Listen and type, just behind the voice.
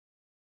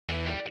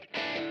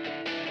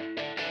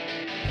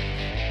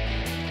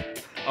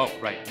Oh,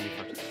 right, me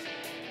first.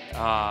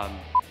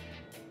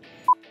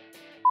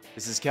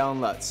 This is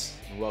Kellan Lutz,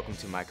 and welcome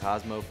to my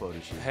Cosmo photo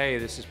shoot. Hey,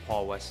 this is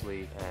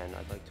Wesley, and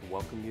I'd like to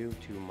welcome you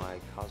to my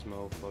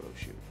Cosmo photo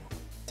shoot.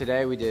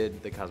 Today we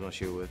did the Cosmo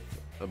shoot with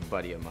a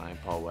buddy of mine,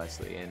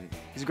 Wesley, and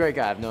he's a great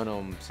guy. I've known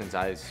him since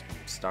I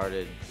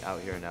started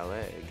out here in LA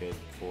a good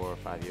 4 or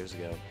 5 years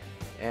ago.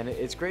 And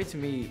it's great to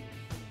meet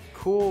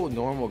cool,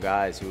 normal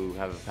guys who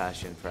have a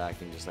passion for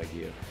acting just like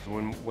you.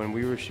 When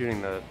we were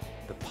shooting the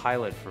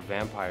pilot for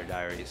Vampire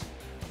Diaries,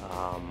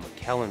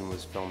 Kellan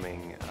was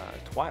filming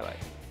Twilight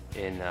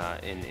in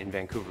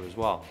Vancouver as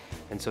well.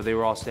 And so they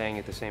were all staying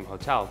at the same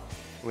hotel.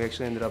 We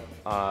actually ended up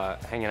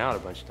hanging out a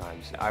bunch of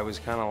times. I was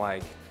kind of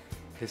like,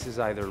 this is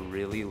either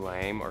really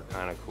lame or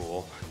kind of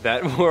cool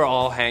that we're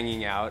all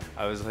hanging out.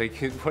 I was like,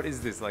 what is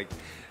this, like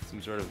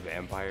some sort of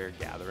vampire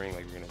gathering?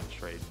 Like we're gonna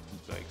trade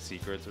like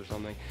secrets or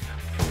something?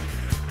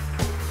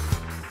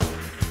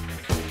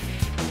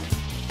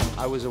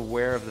 I was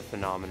aware of the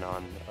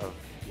phenomenon of,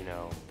 you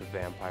know, the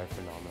vampire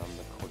phenomenon,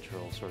 the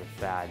cultural sort of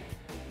fad,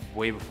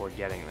 way before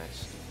getting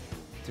this.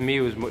 To me,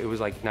 it was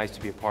like nice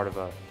to be a part of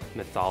a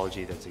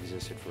mythology that's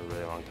existed for a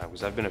really long time,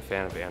 because I've been a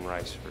fan of Anne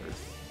Rice for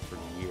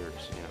years,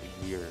 you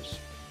know, years.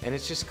 And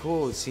it's just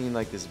cool seeing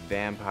like this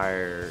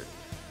vampire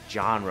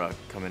genre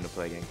come into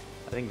play again.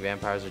 I think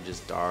vampires are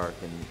just dark,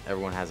 and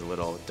everyone has a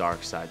little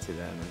dark side to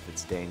them, if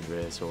it's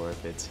dangerous or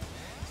if it's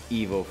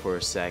evil for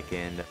a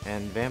second.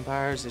 And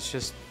vampires, it's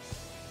just,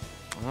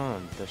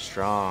 oh, they're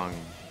strong.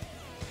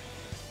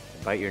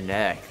 They bite your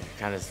neck. They're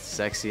kind of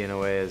sexy in a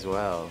way as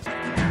well.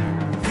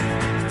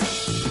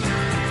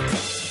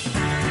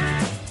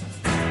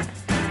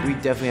 We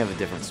definitely have a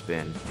different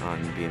spin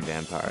on being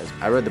vampires.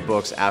 I read the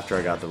books after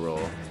I got the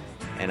role,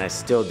 and I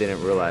still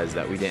didn't realize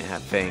that we didn't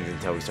have fangs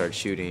until we started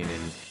shooting,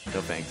 and no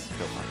fangs,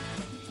 no fun.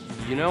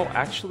 You know,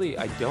 actually,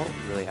 I don't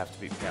really have to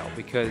be pale,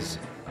 because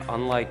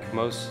unlike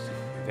most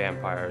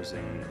vampires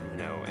and, you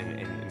know,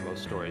 in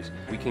most stories,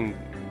 we can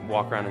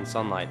walk around in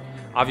sunlight.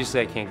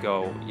 Obviously, I can't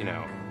go, you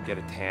know, get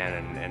a tan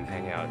and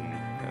hang out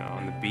you know,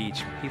 on the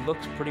beach. He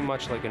looks pretty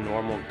much like a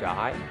normal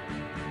guy.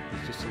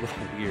 He's just a little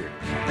weird.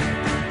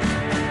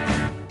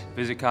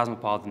 Visit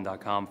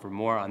Cosmopolitan.com for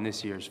more on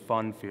this year's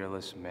Fun,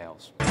 Fearless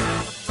Males.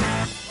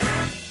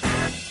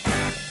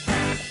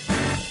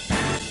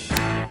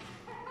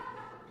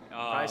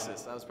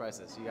 Priceless, that was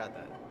priceless. You got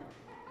that.